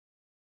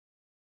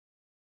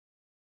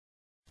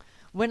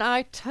when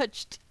I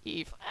touched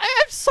Eve.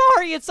 I'm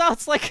sorry, it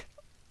sounds like...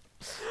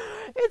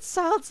 It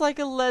sounds like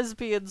a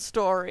lesbian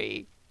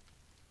story.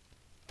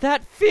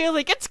 That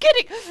feeling, it's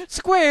getting...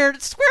 Square,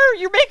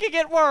 you're making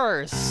it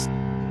worse.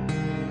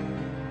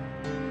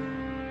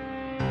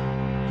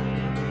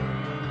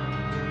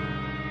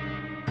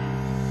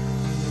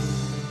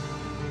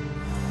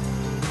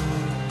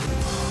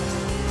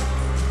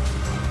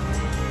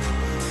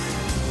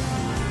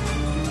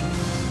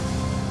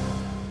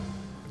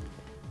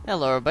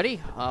 Hello everybody,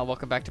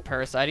 welcome back to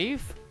Parasite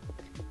Eve.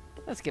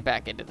 Let's get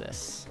back into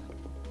this.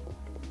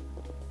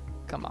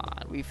 Come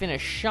on, we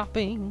finished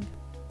shopping.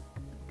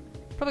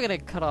 Probably gonna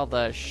cut all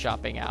the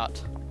shopping out.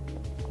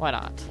 Why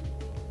not?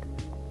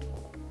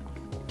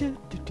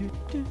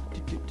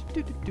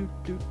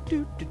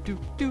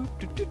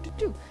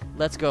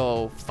 Let's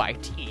go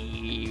fight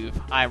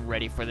Eve. I'm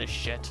ready for this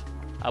shit.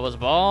 I was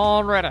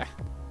born ready.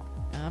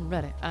 I'm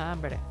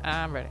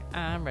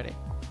ready.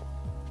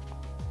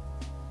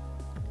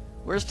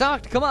 We're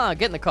stocked. Come on,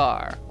 get in the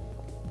car.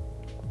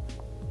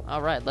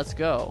 All right, let's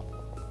go.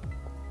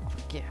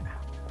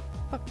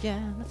 Fuck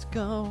yeah, let's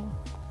go.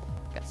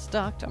 Got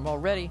stocked. I'm all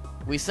ready.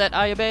 We set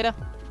Aya Beta?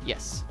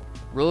 Yes.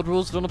 Road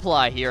rules don't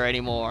apply here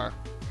anymore.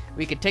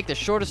 We can take the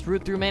shortest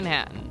route through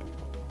Manhattan.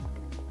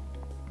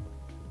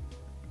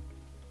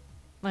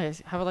 I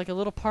have like a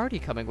little party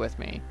coming with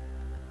me.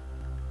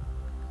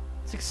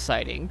 It's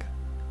exciting.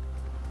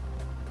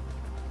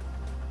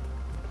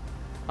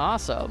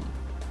 Awesome.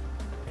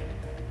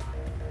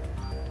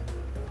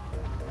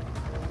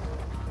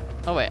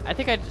 Oh wait, I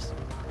think I just...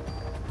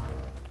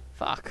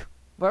 Fuck.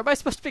 Where am I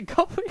supposed to be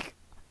going?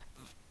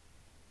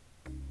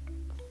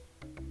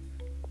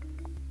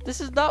 This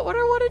is not where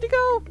I wanted to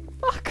go.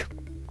 Fuck.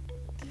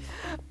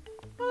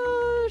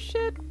 Oh,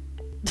 shit.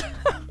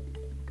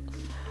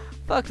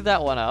 Fucked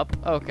that one up.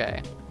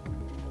 Okay.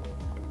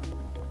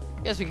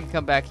 Guess we can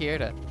come back here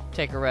to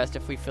take a rest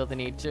if we feel the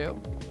need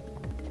to.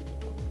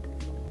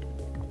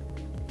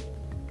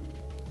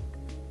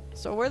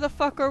 So where the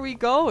fuck are we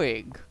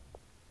going?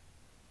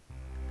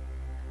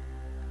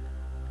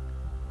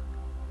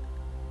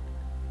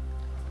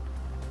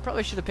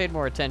 Probably should have paid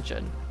more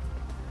attention.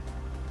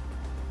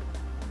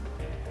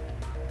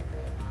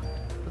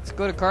 Let's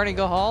go to Carnegie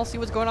Hall, see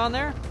what's going on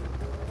there.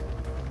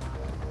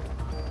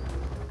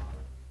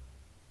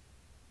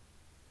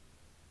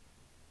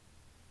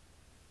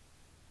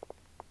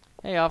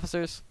 Hey,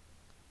 officers.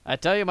 I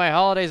tell you my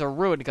holidays are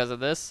ruined because of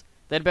this.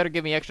 They'd better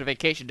give me extra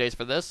vacation days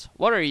for this.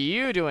 What are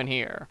you doing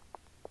here?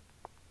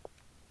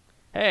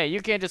 Hey, you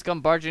can't just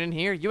come barging in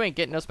here. You ain't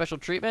getting no special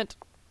treatment.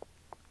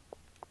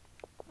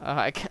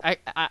 I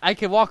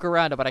can walk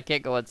around it, but I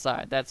can't go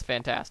inside. That's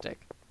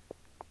fantastic.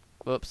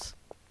 Whoops.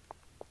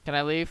 Can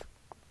I leave?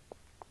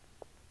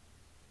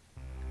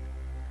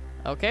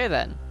 Okay,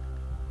 then.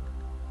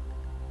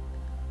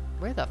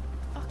 Where the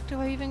fuck do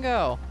I even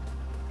go?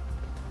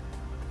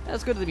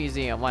 Let's go to the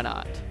museum. Why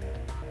not?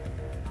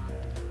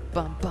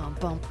 Bum, bum,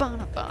 bum,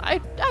 bum, bum.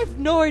 I have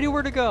no idea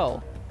where to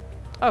go.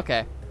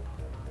 Okay.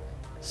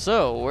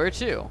 So, where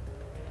to?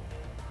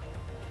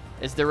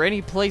 Is there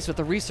any place with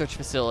a research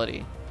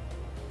facility?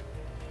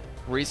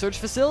 Research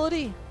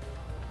facility?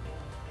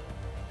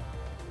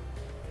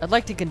 I'd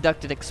like to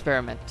conduct an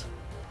experiment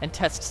and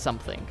test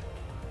something.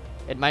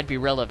 It might be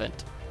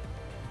relevant.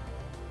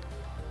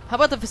 How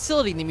about the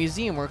facility in the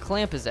museum where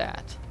Clamp is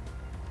at?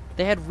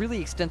 They had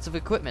really extensive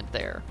equipment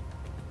there.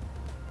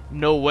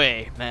 No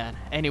way, man.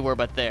 Anywhere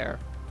but there.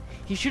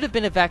 He should have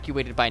been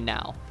evacuated by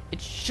now. It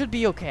should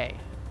be okay.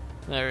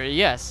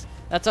 Yes,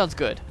 that sounds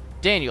good.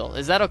 Daniel,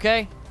 is that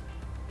okay?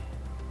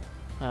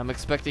 I'm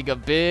expecting a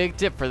big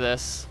tip for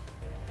this.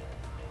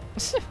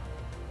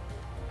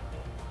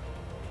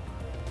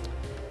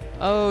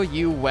 Oh,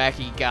 you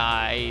wacky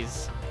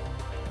guys.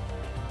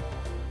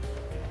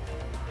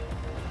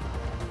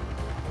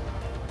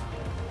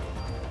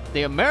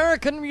 The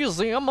American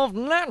Museum of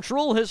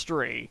Natural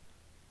History.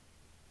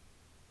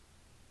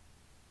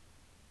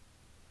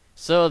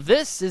 So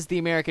this is the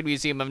American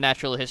Museum of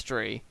Natural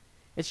History.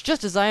 It's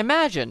just as I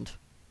imagined.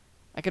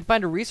 I can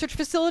find a research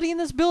facility in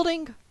this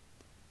building?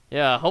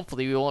 Yeah,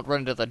 hopefully we won't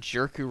run into the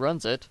jerk who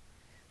runs it.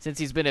 Since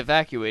he's been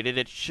evacuated,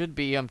 it should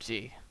be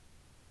empty.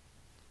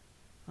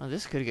 Oh,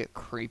 this could get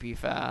creepy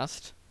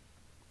fast.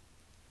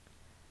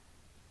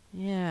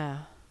 Yeah.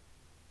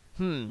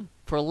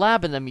 For a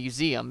lab in the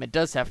museum, it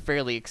does have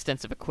fairly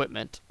extensive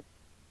equipment.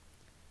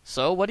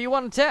 So, what do you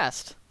want to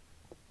test?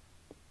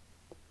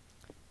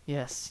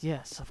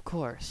 Yes, of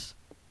course.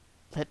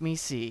 Let me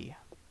see.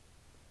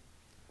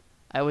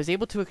 I was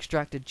able to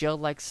extract a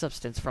gel-like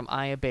substance from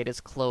Aya Beta's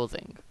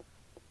clothing.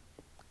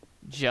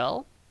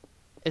 Gel?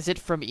 Is it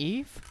from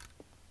Eve?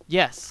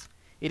 Yes.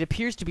 It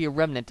appears to be a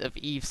remnant of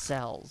Eve's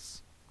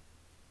cells.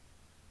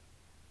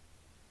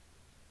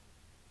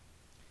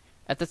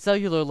 At the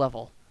cellular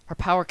level, her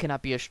power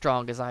cannot be as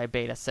strong as Aya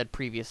Beta said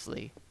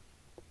previously.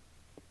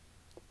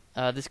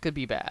 This could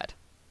be bad.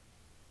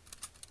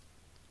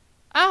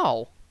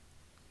 Ow!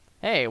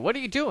 Hey, what are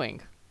you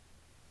doing?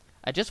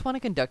 I just want to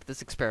conduct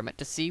this experiment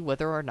to see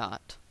whether or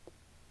not...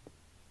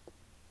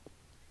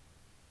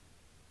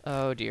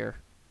 Oh dear.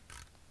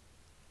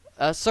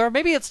 Sir,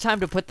 maybe it's time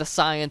to put the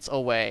science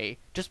away.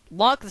 Just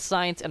lock the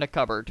science in a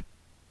cupboard.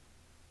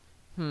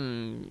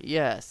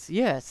 Yes,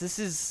 this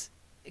is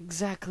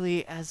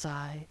exactly as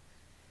I...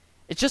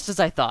 It's just as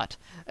I thought.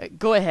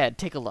 Go ahead,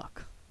 take a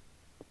look.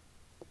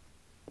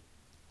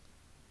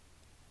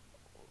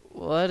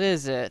 What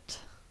is it?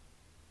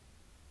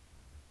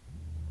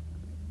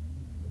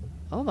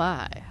 Oh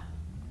my.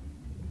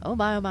 Oh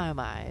my, oh my, oh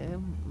my.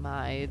 Oh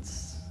my,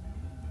 it's...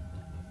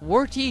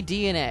 warty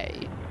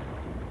DNA.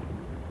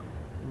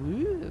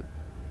 Ooh.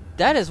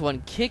 That is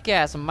one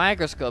kick-ass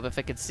microscope if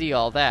I could see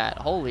all that.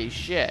 Holy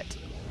shit.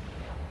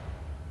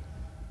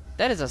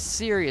 That is a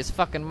serious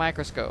fucking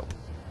microscope.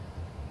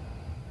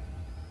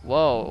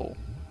 Whoa.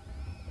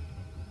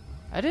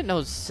 I didn't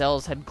know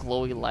cells had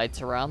glowy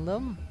lights around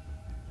them.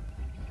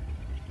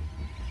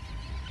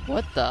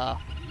 What the?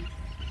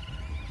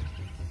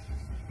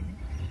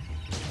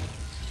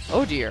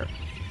 Oh dear.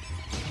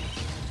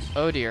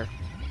 Oh dear.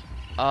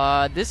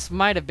 This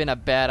might have been a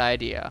bad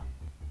idea.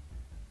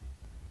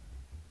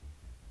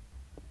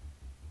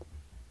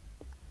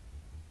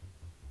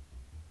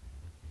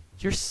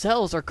 Your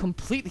cells are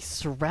completely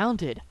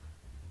surrounded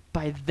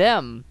by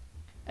them.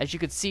 As you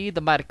can see,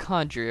 the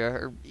mitochondria,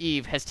 or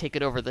Eve, has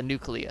taken over the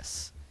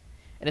nucleus.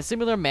 In a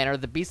similar manner,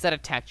 the beast that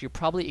attacked you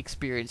probably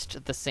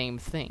experienced the same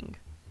thing.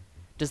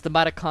 Does the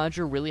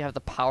mitochondria really have the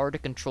power to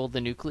control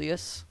the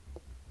nucleus?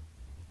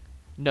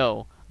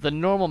 No, the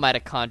normal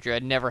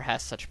mitochondria never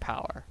has such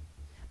power.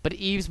 But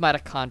Eve's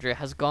mitochondria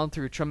has gone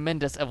through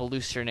tremendous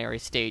evolutionary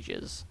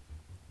stages.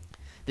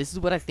 This is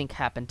what I think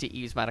happened to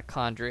Eve's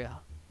mitochondria.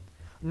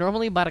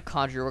 Normally,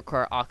 mitochondria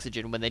require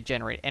oxygen when they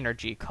generate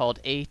energy, called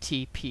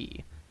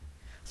ATP.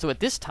 So at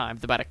this time,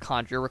 the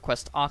mitochondria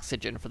request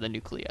oxygen for the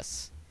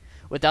nucleus.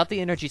 Without the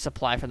energy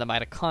supply from the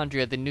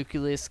mitochondria, the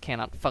nucleus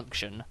cannot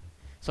function.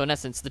 So in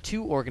essence, the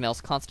two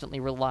organelles constantly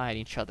rely on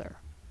each other.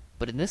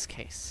 But in this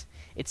case,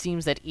 it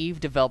seems that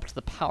Eve developed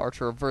the power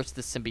to reverse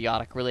this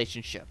symbiotic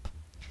relationship.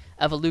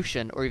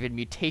 Evolution, or even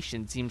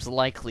mutation, seems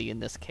likely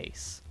in this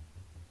case.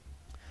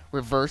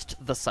 Reversed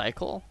the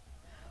cycle?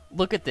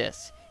 Look at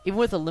this. Even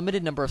with a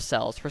limited number of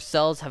cells, her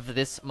cells have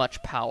this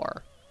much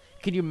power.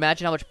 Can you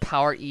imagine how much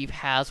power Eve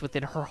has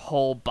within her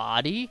whole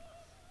body?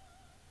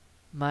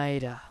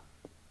 Maida.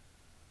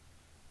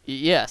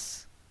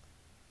 Yes.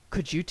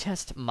 Could you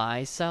test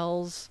my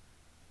cells?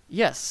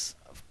 Yes,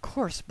 of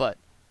course, but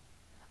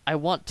I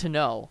want to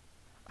know.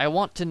 I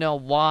want to know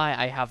why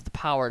I have the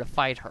power to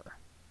fight her.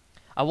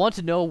 I want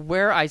to know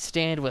where I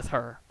stand with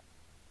her.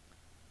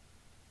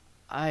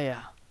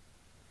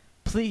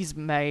 Please,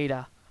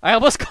 Maida. I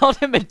almost called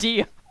him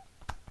Medea.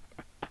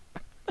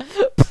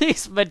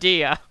 Please,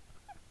 Medea.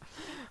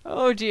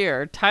 Oh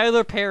dear,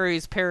 Tyler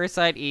Perry's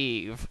Parasite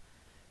Eve.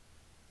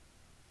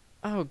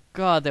 Oh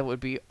god, that would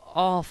be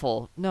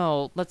awful.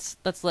 No,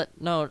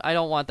 no, I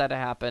don't want that to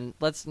happen.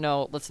 Let's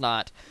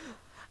not.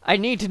 I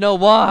need to know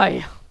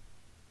why.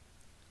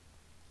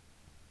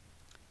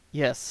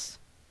 Yes,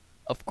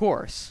 of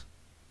course.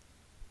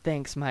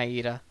 Thanks,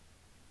 Maida.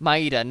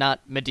 Maida,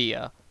 not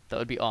Medea. That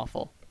would be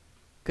awful.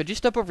 Could you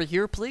step over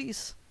here,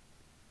 please?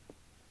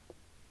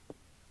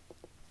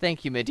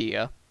 Thank you,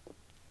 Medea.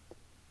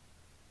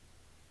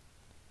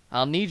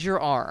 I'll need your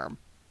arm.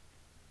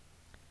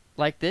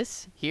 Like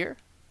this? Here?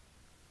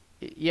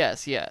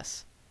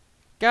 Yes.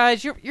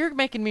 Guys, you're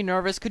making me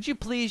nervous. Could you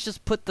please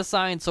just put the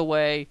science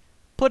away?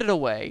 Put it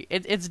away.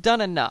 It's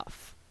done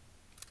enough.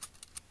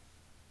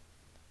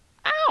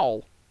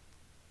 Ow!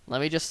 Let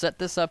me just set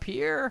this up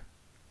here.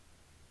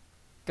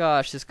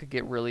 Gosh, this could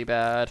get really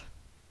bad.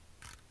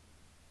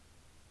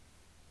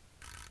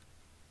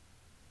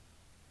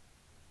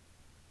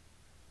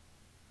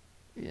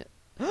 Yeah.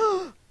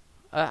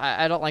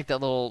 I don't like that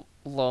little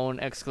lone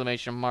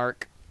exclamation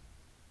mark.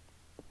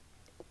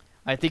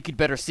 I think you'd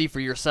better see for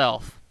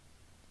yourself.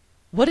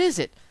 What is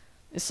it?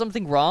 Is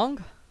something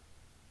wrong?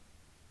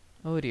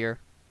 Oh dear.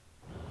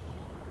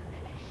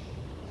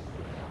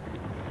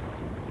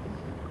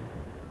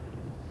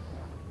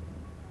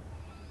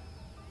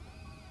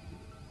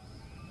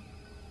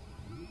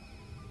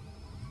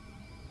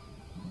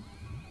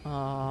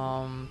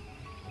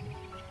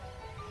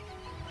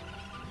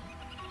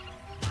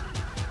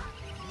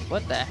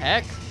 What the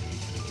heck?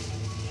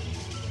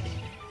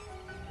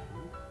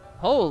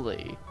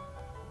 Holy.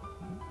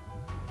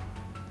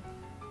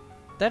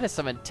 That is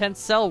some intense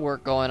cell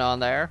work going on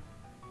there.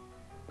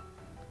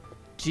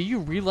 Do you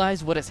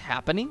realize what is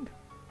happening?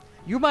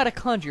 Your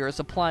mitochondria are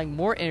supplying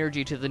more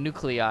energy to the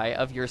nuclei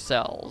of your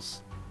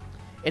cells.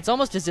 It's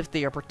almost as if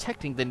they are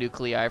protecting the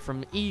nuclei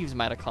from Eve's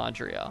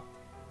mitochondria.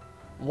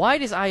 Why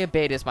does Aya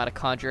Beta's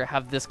mitochondria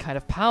have this kind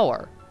of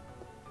power?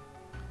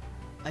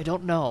 I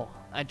don't know.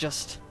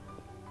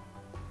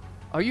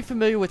 Are you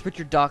familiar with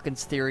Richard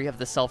Dawkins' theory of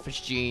the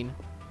selfish gene?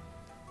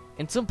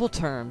 In simple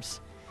terms,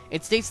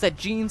 it states that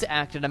genes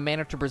act in a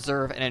manner to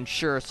preserve and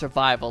ensure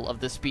survival of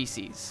the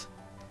species.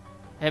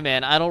 Hey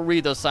man, I don't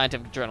read those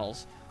scientific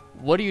journals.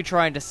 What are you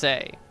trying to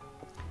say?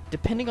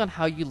 Depending on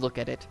how you look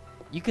at it,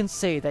 you can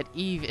say that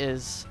Eve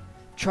is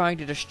trying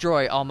to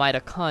destroy all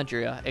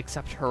mitochondria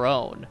except her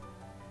own.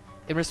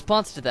 In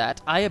response to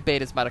that, Aya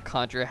Beta's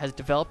mitochondria has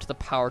developed the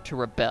power to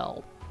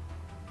rebel.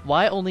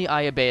 Why only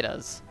Aya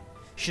Beta's?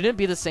 Shouldn't it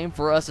be the same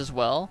for us as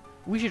well?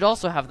 We should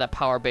also have that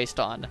power based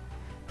on.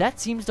 That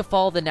seems to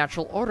follow the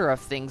natural order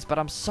of things, but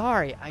I'm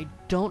sorry, I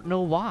don't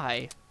know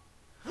why.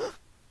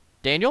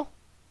 Daniel?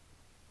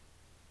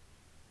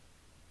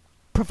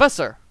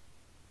 Professor!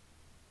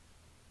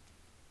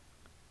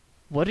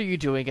 What are you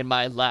doing in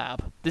my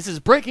lab? This is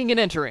breaking and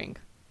entering!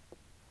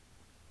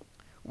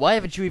 Why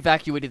haven't you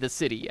evacuated the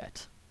city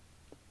yet?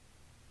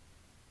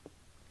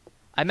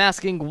 I'm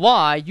asking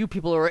why you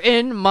people are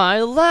in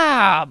my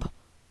lab!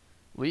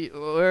 We've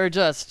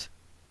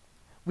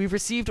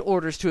received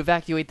orders to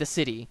evacuate the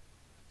city.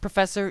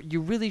 Professor, you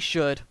really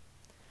should.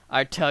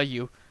 I tell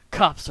you,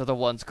 cops are the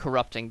ones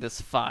corrupting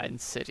this fine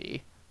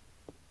city.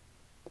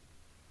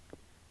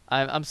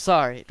 I'm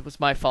sorry, it was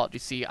my fault, you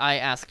see. I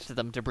asked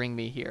them to bring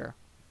me here.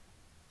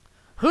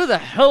 Who the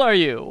hell are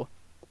you?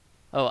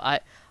 Oh,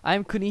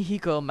 I'm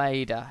Kunihiko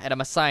Maeda, and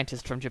I'm a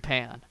scientist from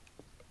Japan.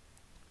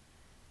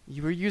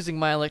 You were using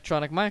my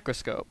electronic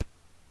microscope.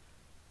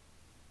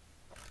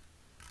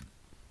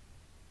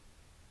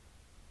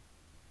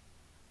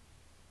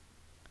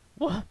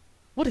 What?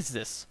 What is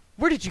this?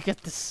 Where did you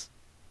get this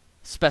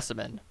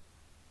specimen?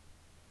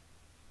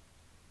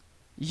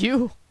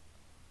 You?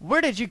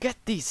 Where did you get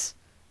these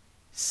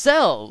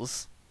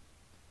cells?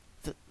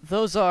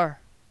 Those are...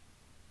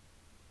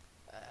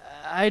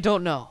 I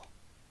don't know.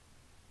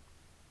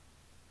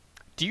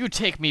 Do you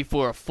take me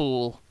for a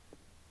fool?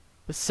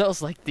 With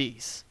cells like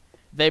these,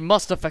 they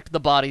must affect the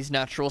body's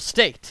natural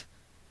state.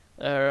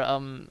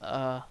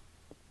 Oh,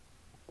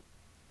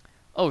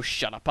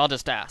 shut up, I'll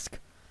just ask.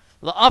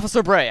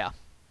 Officer Brea,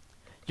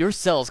 your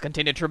cells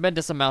contain a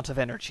tremendous amount of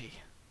energy.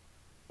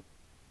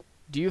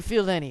 Do you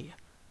feel any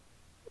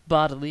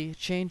bodily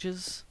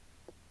changes?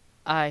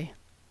 You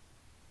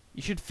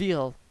should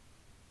feel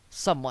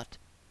somewhat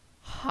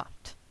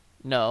hot.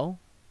 No?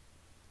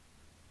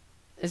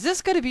 Is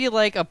this going to be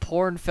like a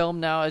porn film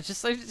now? It's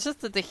just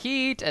the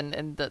heat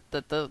and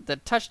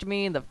the touched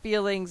me and the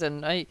feelings,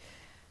 and I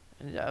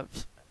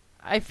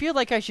feel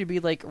like I should be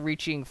like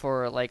reaching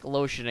for like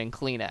lotion and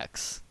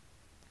Kleenex.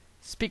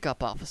 Speak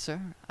up, officer.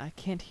 I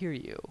can't hear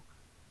you.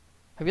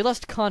 Have you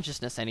lost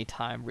consciousness any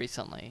time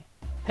recently?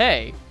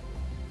 Hey!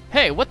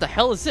 Hey, what the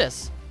hell is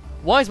this?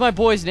 Why is my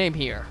boy's name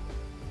here?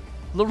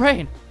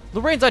 Lorraine!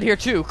 Lorraine's out here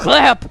too!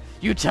 Clap!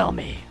 You tell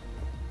me!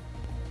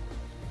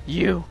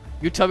 You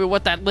tell me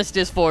what that list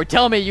is for!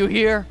 Tell me, you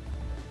hear?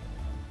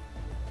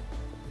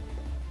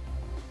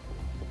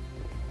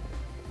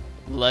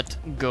 Let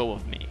go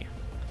of me.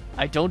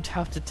 I don't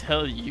have to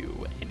tell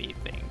you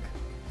anything.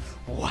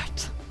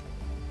 What?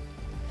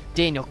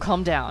 Daniel,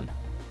 calm down.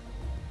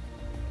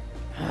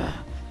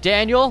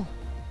 Daniel?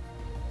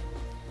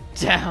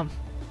 Damn.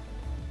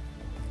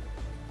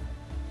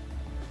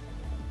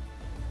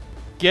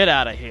 Get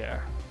out of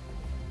here.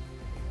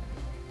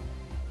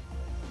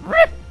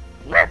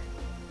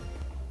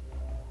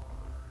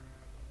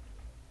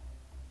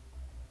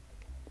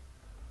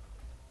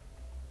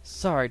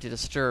 Sorry to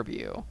disturb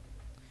you,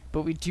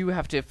 but we do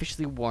have to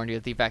officially warn you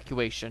of the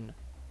evacuation.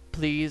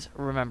 Please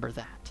remember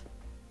that.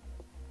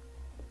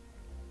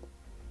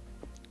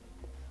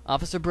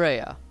 Officer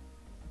Brea,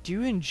 do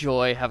you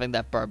enjoy having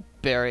that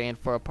barbarian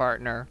for a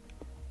partner?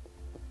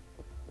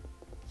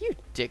 You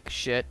dick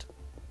shit.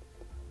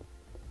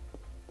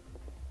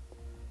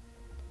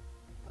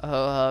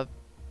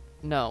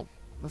 No.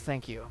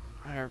 Thank you.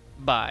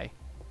 Bye.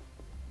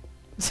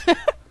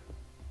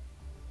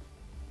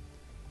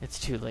 It's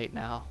too late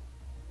now.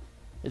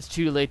 It's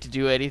too late to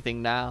do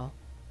anything now.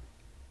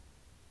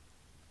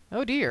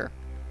 Oh dear.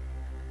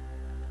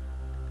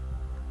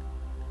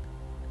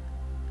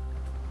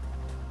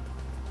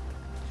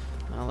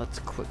 Well, let's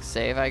quick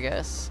save, I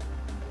guess.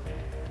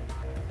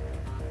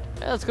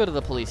 Yeah, let's go to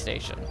the police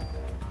station.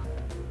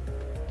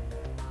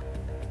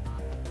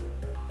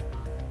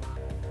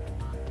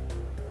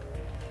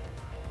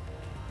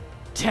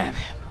 Damn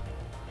him.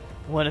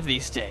 One of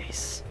these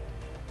days.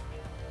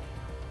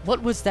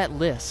 What was that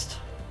list?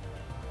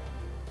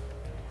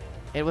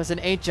 It was an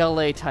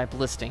HLA type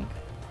listing.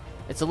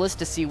 It's a list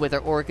to see whether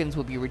organs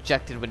will be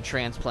rejected when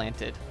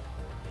transplanted.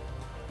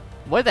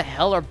 Why the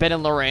hell are Ben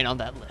and Lorraine on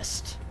that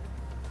list?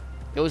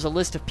 It was a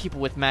list of people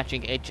with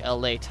matching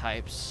HLA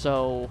types,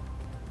 so...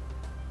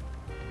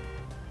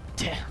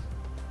 Damn.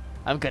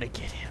 I'm gonna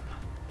get him.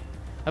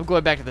 I'm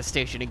going back to the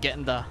station and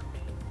getting the...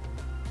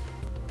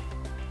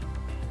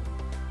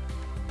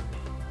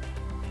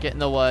 Getting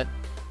the what?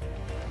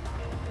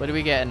 What are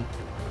we getting?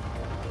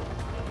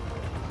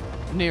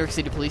 New York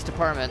City Police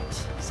Department,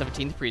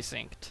 17th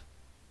Precinct.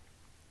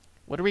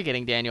 What are we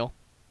getting, Daniel?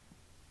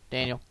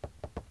 Daniel.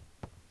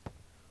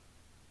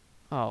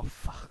 Oh,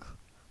 fuck.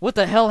 What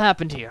the hell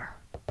happened here?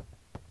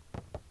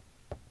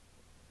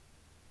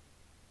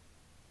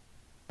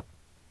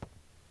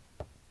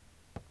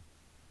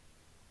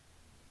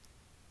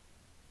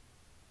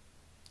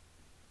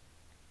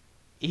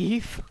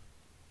 Eve?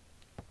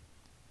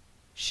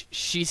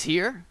 She's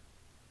here?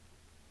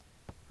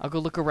 I'll go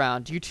look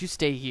around. You two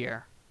stay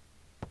here.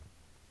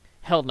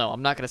 Hell no,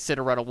 I'm not gonna sit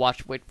around and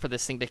wait for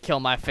this thing to kill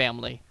my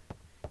family.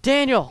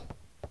 Daniel!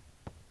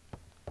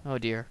 Oh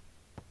dear.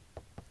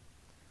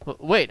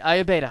 Wait,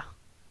 Ayabeta.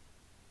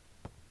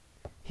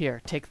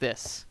 Here, take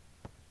this.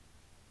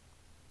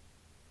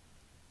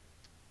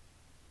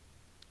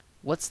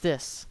 What's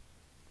this?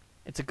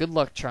 It's a good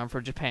luck charm for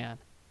Japan.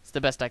 It's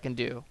the best I can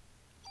do.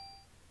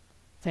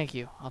 Thank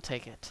you, I'll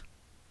take it.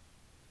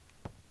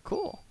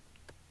 Cool.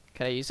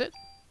 Can I use it?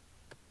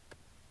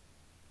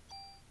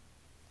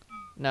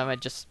 No,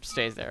 it just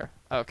stays there.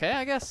 Okay,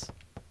 I guess.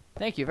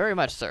 Thank you very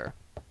much, sir.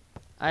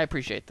 I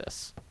appreciate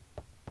this.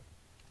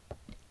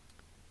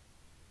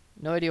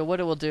 No idea what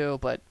it will do,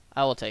 but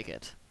I will take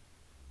it.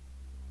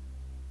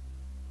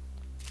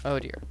 Oh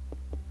dear.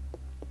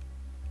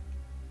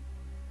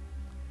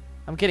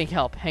 I'm getting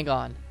help. Hang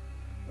on.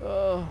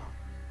 Oh.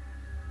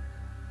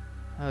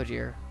 Oh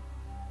dear.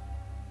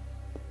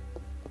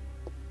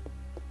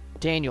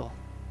 Daniel.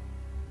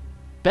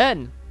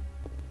 Ben!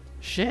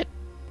 Shit.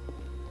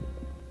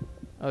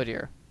 Oh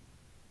dear.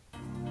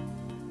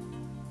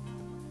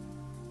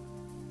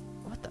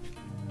 What the?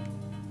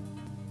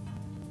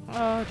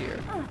 Oh dear.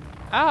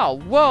 Ow!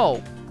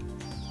 Whoa!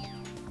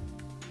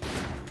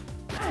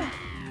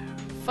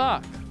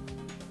 Fuck.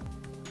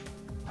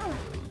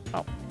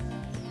 Oh.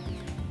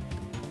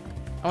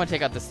 I want to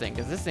take out this thing,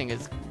 because this thing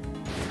is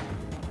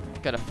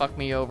gonna fuck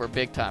me over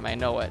big time. I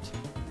know it.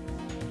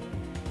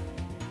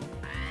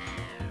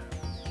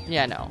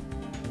 Yeah, I know.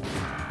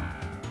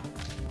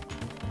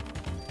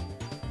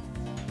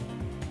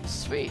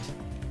 Sweet.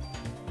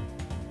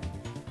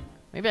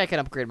 Maybe I can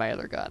upgrade my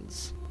other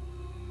guns.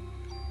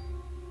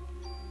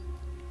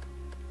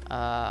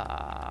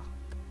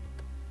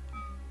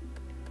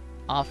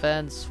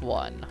 Offense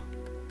 1.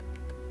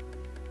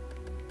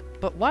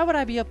 But why would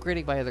I be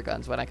upgrading my other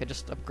guns when I could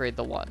just upgrade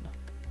the one?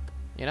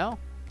 You know?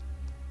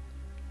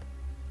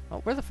 Oh,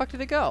 where the fuck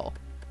did it go?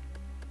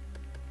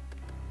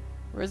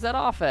 Where's that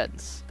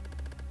offense?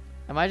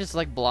 Am I just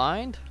like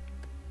blind?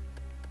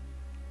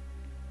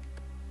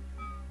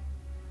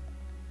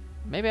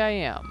 Maybe I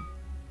am.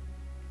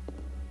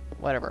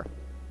 Whatever.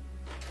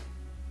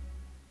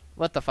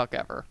 What the fuck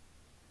ever.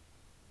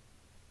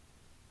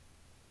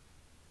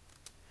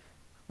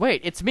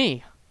 Wait, it's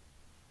me!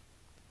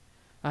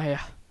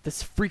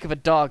 This freak of a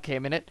dog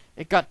came in it.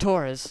 It got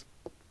Torres.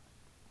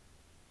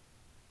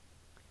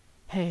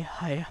 Hey,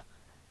 I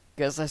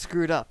guess I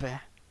screwed up, eh?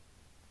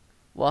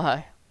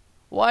 Why?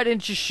 Why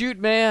didn't you shoot,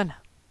 man?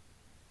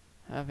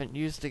 I haven't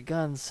used a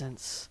gun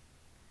since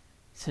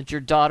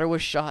your daughter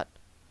was shot.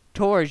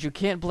 Torres, you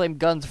can't blame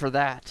guns for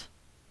that.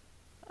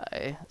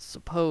 I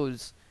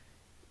suppose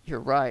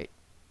you're right.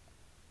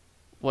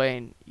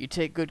 Wayne, you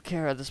take good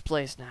care of this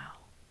place now.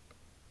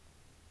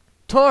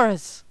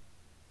 Torres!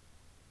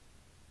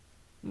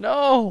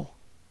 No!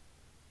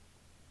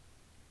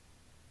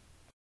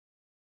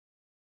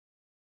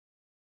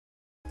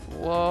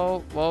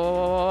 Whoa,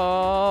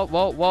 whoa,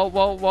 whoa, whoa, whoa,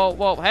 whoa, whoa,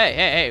 whoa. Hey,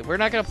 hey, hey, we're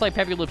not gonna play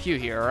Pepe Le Pew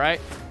here,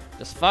 alright?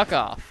 Just fuck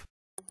off.